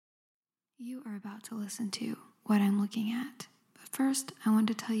You are about to listen to What I'm Looking At. But first, I want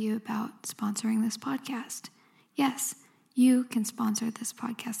to tell you about sponsoring this podcast. Yes, you can sponsor this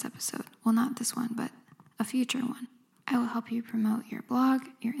podcast episode. Well, not this one, but a future one. I will help you promote your blog,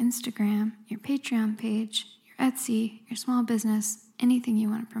 your Instagram, your Patreon page, your Etsy, your small business, anything you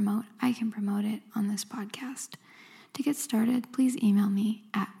want to promote. I can promote it on this podcast. To get started, please email me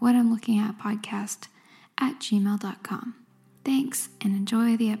at whatimlookingatpodcast@gmail.com. Thanks, and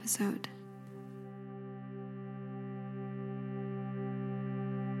enjoy the episode.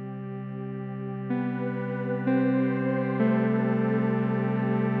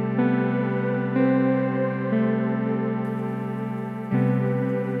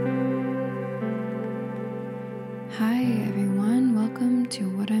 Hi everyone, welcome to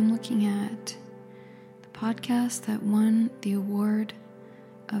What I'm Looking At, the podcast that won the award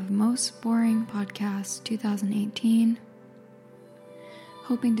of Most Boring Podcast 2018.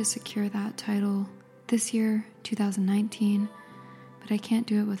 Hoping to secure that title this year, 2019, but I can't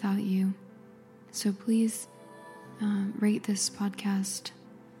do it without you. So please rate this podcast.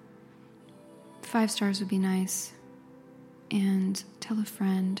 5 stars would be nice, and tell a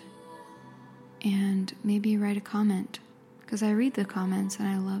friend. And maybe write a comment, because I read the comments and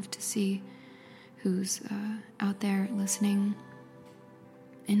I love to see who's out there listening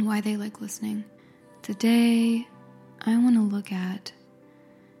and why they like listening. Today, I want to look at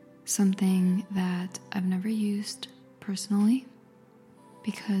something that I've never used personally,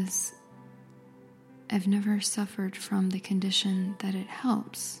 because I've never suffered from the condition that it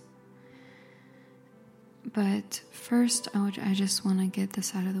helps. But first, I just want to get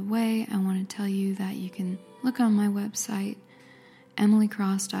this out of the way. I want to tell you that you can look on my website,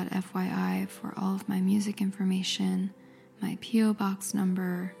 emilycross.fyi, for all of my music information, my P.O. Box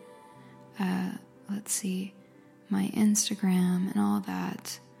number, my Instagram, and all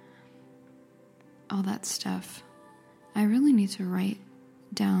that stuff. I really need to write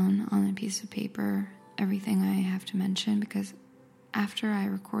down on a piece of paper everything I have to mention, because after I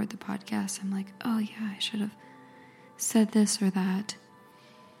record the podcast, I'm like, oh yeah, I should have said this or that.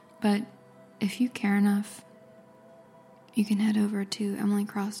 But if you care enough, you can head over to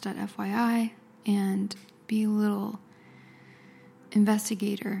emilycross.fyi and be a little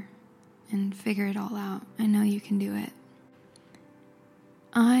investigator and figure it all out. I know you can do it.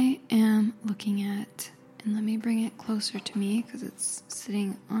 I am looking at, and let me bring it closer to me because it's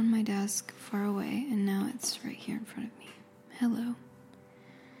sitting on my desk far away, and now it's right here in front of me. Hello.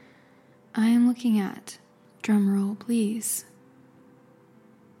 I am looking at, drumroll please,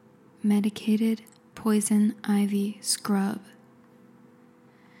 medicated poison ivy scrub.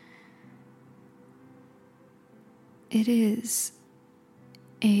 It is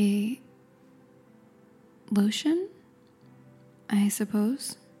a lotion, I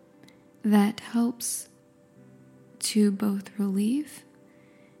suppose, that helps to both relieve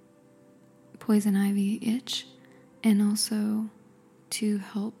poison ivy itch and also to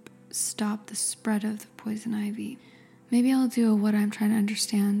help stop the spread of the poison ivy. Maybe I'll do a What I'm Trying to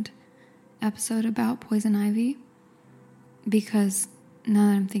Understand episode about poison ivy, because now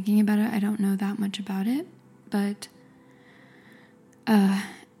that I'm thinking about it, I don't know that much about it, but I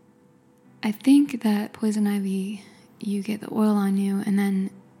think that poison ivy, you get the oil on you, and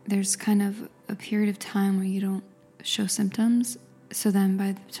then there's kind of a period of time where you don't show symptoms, so then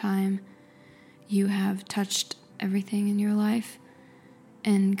by the time you have touched everything in your life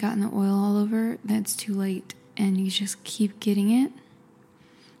and gotten the oil all over, that's too late, and you just keep getting it.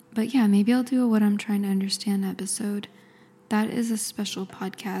 But yeah, maybe I'll do a What I'm Trying to Understand episode. That is a special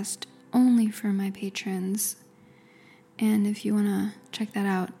podcast only for my patrons, and if you want to check that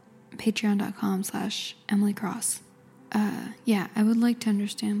out, patreon.com/emilycross. Yeah, I would like to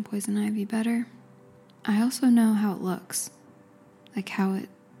understand poison ivy better. I also know how it looks, like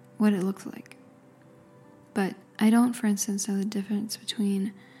what it looks like. But I don't, for instance, know the difference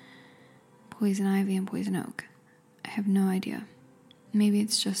between poison ivy and poison oak. I have no idea. Maybe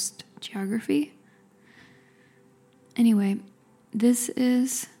it's just geography. Anyway, this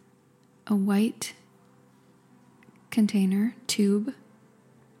is a white container, tube,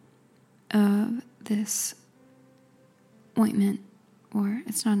 of this ointment, or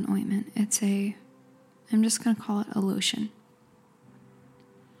it's not an ointment, I'm just going to call it a lotion.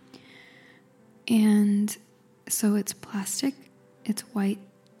 And so it's plastic, it's white,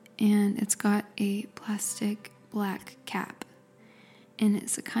 and it's got a plastic black cap. And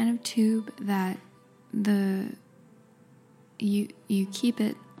it's a kind of tube that you keep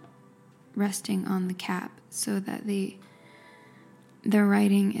it resting on the cap so that the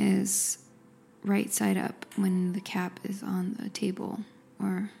writing is right side up when the cap is on the table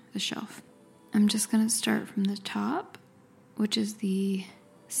or the shelf. I'm just going to start from the top, which is the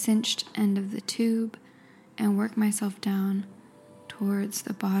cinched end of the tube, and work myself down towards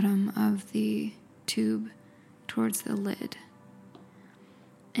the bottom of the tube, towards the lid.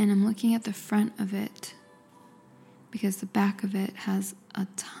 And I'm looking at the front of it because the back of it has a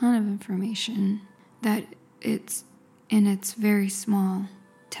ton of information that it's very small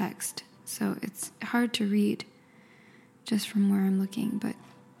text. So it's hard to read just from where I'm looking, but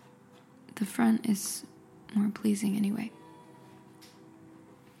the front is more pleasing anyway.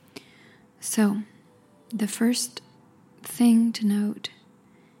 So the first thing to note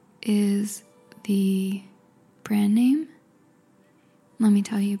is the brand name. Let me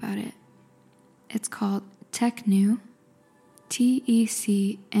tell you about it. It's called Tecnu, Tecnu,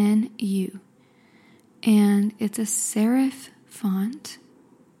 and it's a serif font,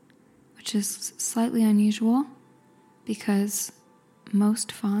 which is slightly unusual because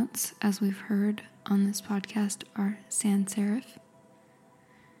most fonts, as we've heard on this podcast, are sans serif,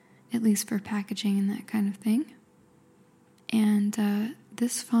 at least for packaging and that kind of thing. And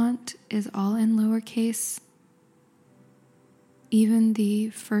this font is all in lowercase, even the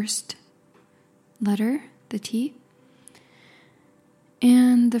first letter, the T.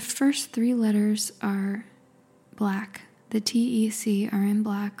 And the first three letters are black. The TEC are in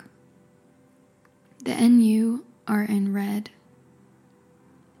black. The NU are in red.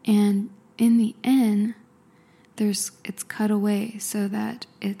 And in the N, it's cut away so that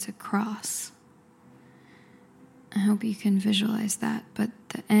it's a cross. I hope you can visualize that. But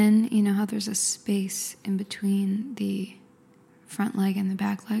the N, you know how there's a space in between the front leg and the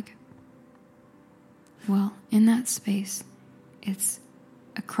back leg? Well, in that space,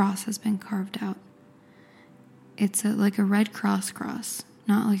 a cross has been carved out. It's like a Red Cross cross,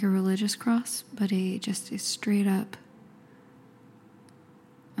 not like a religious cross, but just a straight up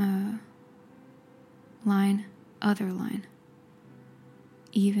line, other line,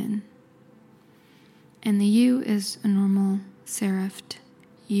 even. And the U is a normal serifed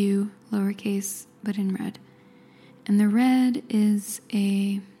U, lowercase, but in red. And the red is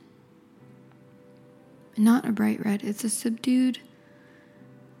not a bright red, it's a subdued,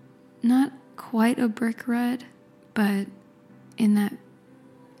 not quite a brick red, but in that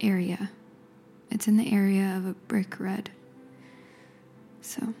area. It's in the area of a brick red.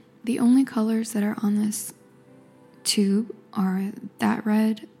 So the only colors that are on this tube are that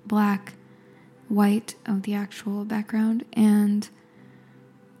red, black, white of the actual background, and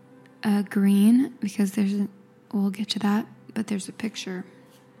green, because we'll get to that, but there's a picture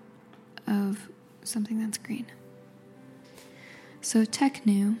of something that's green. So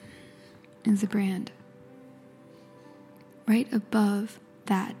Tecnu is the brand. Right above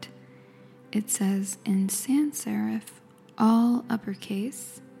that, it says in sans serif, all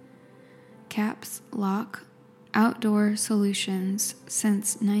uppercase, caps lock, outdoor solutions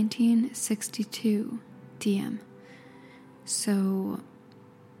since 1962 DM. So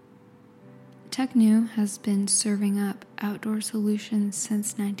Tecnu has been serving up outdoor solutions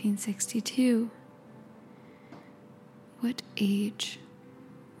since 1962. What age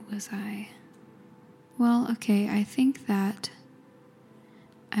was I? Well, okay, I think that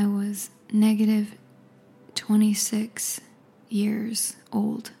I was negative 26 years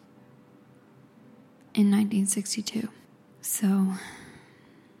old in 1962. So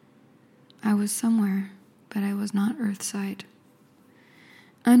I was somewhere, but I was not Earthside.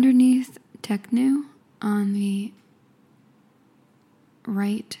 Underneath Tecnu on the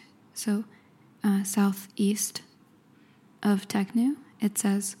right, so southeast of Tecnu, it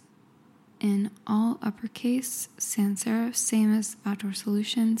says in all uppercase sans serif, same as Outdoor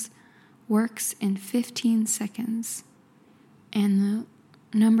Solutions, works in 15 seconds. And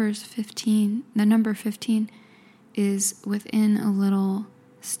the number 15 is within a little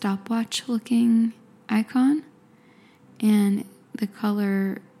stopwatch looking icon, and the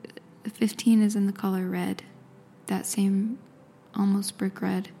color 15 is in the color red, that same almost brick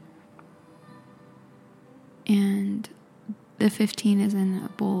red, and the 15 is in a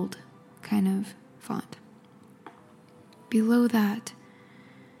bold kind of font. Below that,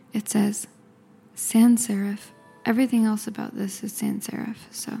 it says sans serif. Everything else about this is sans serif,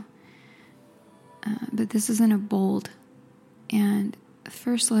 so but this is in a bold, and the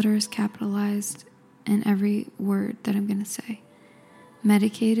first letter is capitalized in every word that I'm going to say.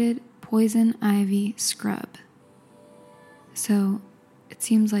 Medicated poison ivy scrub. So it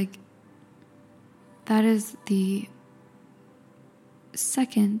seems like that is the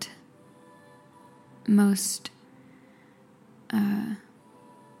second most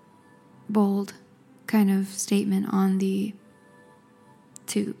bold kind of statement on the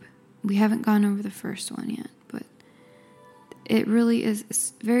tube. we haven't gone over the first one yet, but it really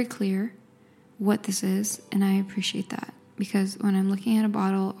is very clear what this is, and I appreciate that, because when I'm looking at a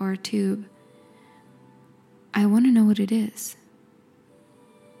bottle or a tube, I want to know what it is.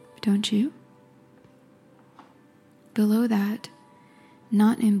 Don't you? Below that,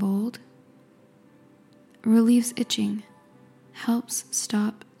 not in bold, relieves itching, helps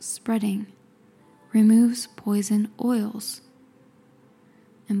stop spreading, removes poison oils.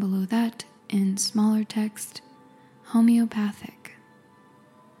 And below that, in smaller text, homeopathic.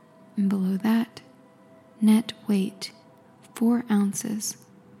 And below that, net weight, 4 ounces,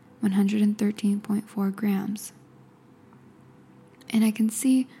 113.4 grams. And I can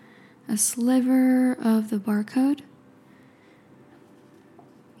see a sliver of the barcode.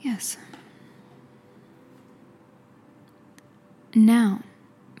 Yes. Now,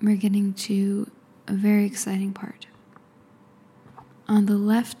 we're getting to a very exciting part. On the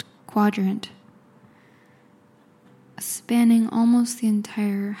left quadrant, spanning almost the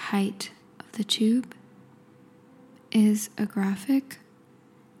entire height of the tube, is a graphic.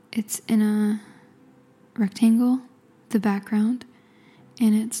 It's in a rectangle, the background,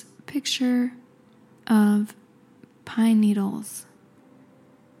 and it's a picture of pine needles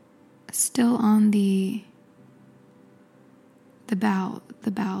still on the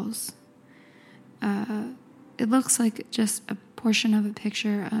boughs. It looks like just a portion of a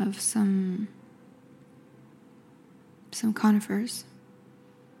picture of some conifers.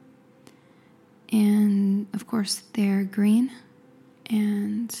 And of course they're green,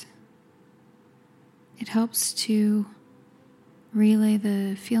 and it helps to relay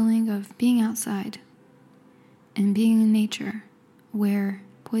the feeling of being outside and being in nature where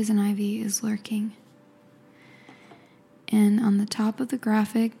poison ivy is lurking. And on the top of the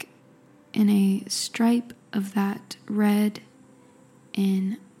graphic, in a stripe of that red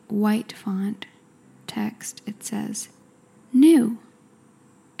in white font text, it says, "New!"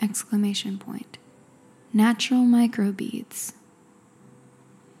 exclamation point. Natural microbeads.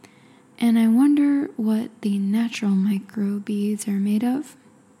 And I wonder what the natural microbeads are made of.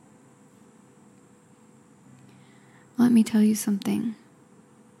 Let me tell you something.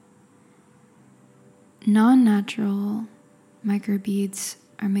 Non-natural microbeads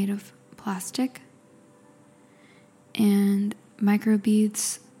are made of plastic, and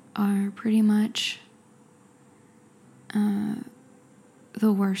microbeads are pretty much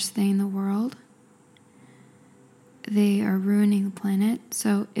the worst thing in the world. They are ruining the planet.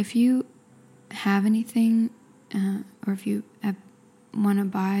 So if you have anything, or if you want to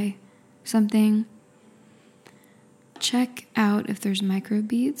buy something, check out if there's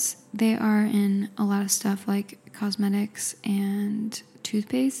microbeads. They are in a lot of stuff like cosmetics and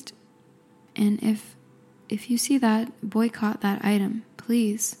toothpaste. And if you see that, boycott that item,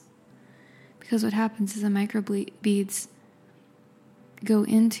 please. Because what happens is the microbeads go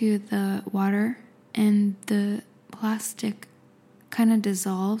into the water, and the plastic kind of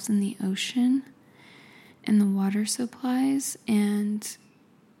dissolves in the ocean and the water supplies, and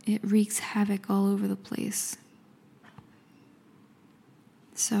it wreaks havoc all over the place.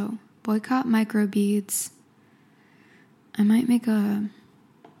 So, boycott microbeads. I might make a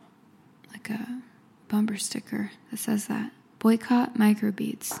bumper sticker that says that. Boycott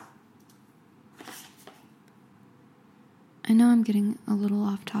microbeads. I know I'm getting a little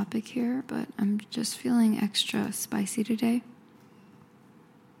off topic here, but I'm just feeling extra spicy today.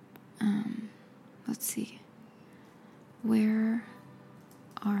 Let's see. Where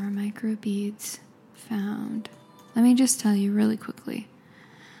are microbeads found? Let me just tell you really quickly.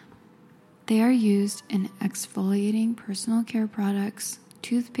 They are used in exfoliating personal care products,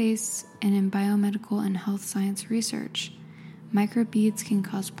 toothpastes, and in biomedical and health science research. Microbeads can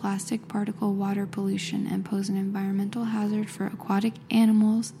cause plastic particle water pollution and pose an environmental hazard for aquatic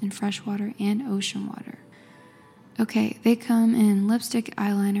animals in freshwater and ocean water. Okay, they come in lipstick,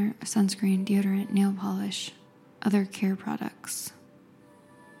 eyeliner, sunscreen, deodorant, nail polish, other care products.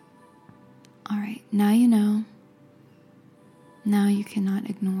 Alright, now you know. Now you cannot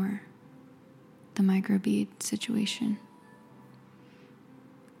ignore the microbead situation.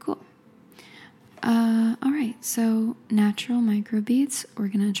 Cool. Alright, so natural microbeads. We're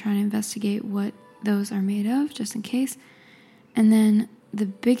going to try to investigate what those are made of, just in case. And then the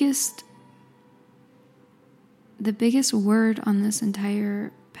biggest word on this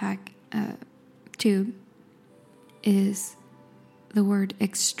entire tube is the word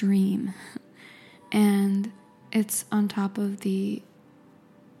extreme. And it's on top of the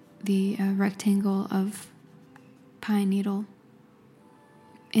rectangle of pine needle,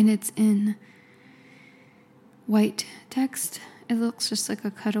 and it's in white text it looks just like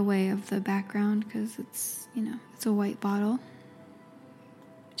a cutaway of the background because it's, it's a white bottle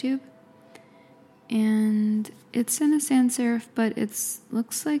tube. And it's in a sans serif, but it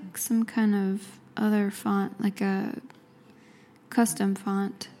looks like some kind of other font, like a custom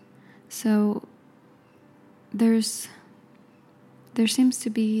font. So there seems to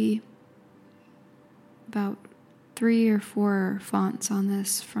be about 3 or 4 fonts on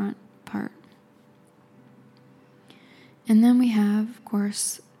this front part. And then we have, of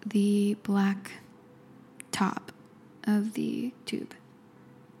course, the black top of the tube.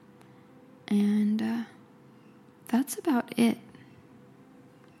 And that's about it.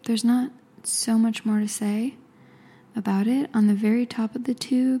 There's not so much more to say about it. On the very top of the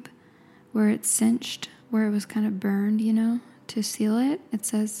tube, where it's cinched, where it was kind of burned, to seal it, it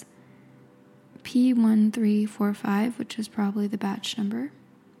says P1345, which is probably the batch number.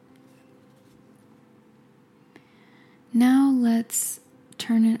 Now let's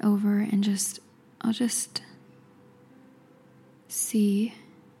turn it over and I'll just see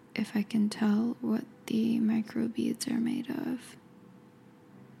if I can tell what the microbeads are made of.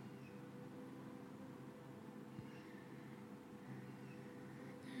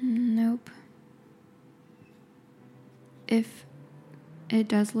 Nope. If it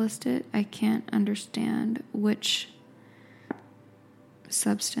does list it, I can't understand which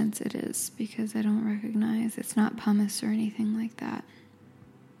substance it is because I don't recognize. It's not pumice or anything like that.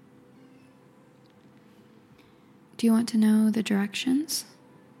 Do you want to know the directions?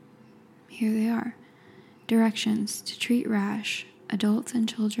 Here they are. Directions to treat rash, adults and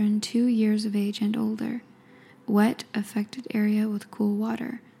children 2 years of age and older. Wet affected area with cool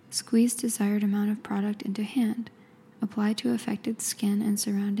water. Squeeze desired amount of product into hand. Apply to affected skin and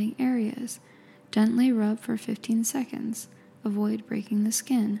surrounding areas. Gently rub for 15 seconds. Avoid breaking the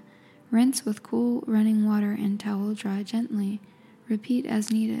skin. Rinse with cool running water and towel dry gently. Repeat as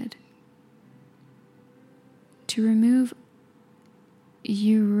needed. To remove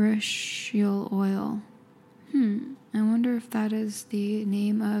urushiol oil. I wonder if that is the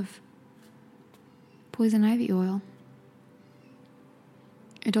name of poison ivy oil.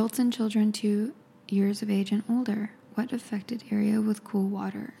 Adults and children 2 years of age and older. Wet affected area with cool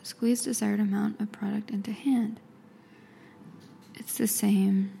water. Squeeze desired amount of product into hand. It's the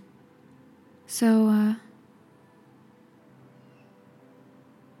same. So,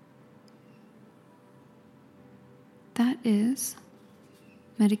 that is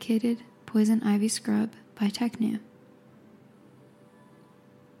Medicated Poison Ivy Scrub by Technu.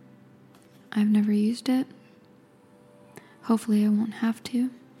 I've never used it. Hopefully I won't have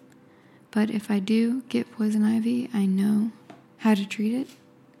to. But if I do get poison ivy, I know how to treat it.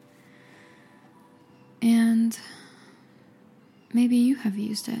 And maybe you have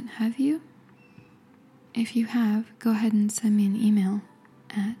used it. Have you? If you have, go ahead and send me an email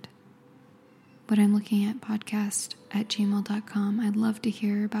at whatimlookingatpodcast@gmail.com. I'd love to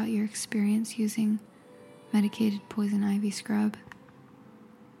hear about your experience using medicated poison ivy scrub.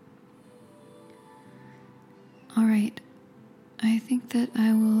 All right. I think that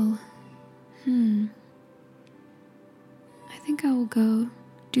I will... I think I will go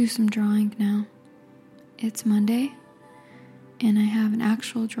do some drawing now. It's Monday, and I have an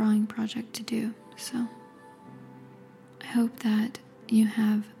actual drawing project to do, so I hope that you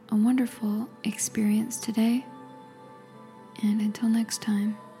have a wonderful experience today, and until next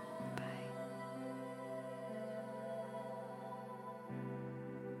time.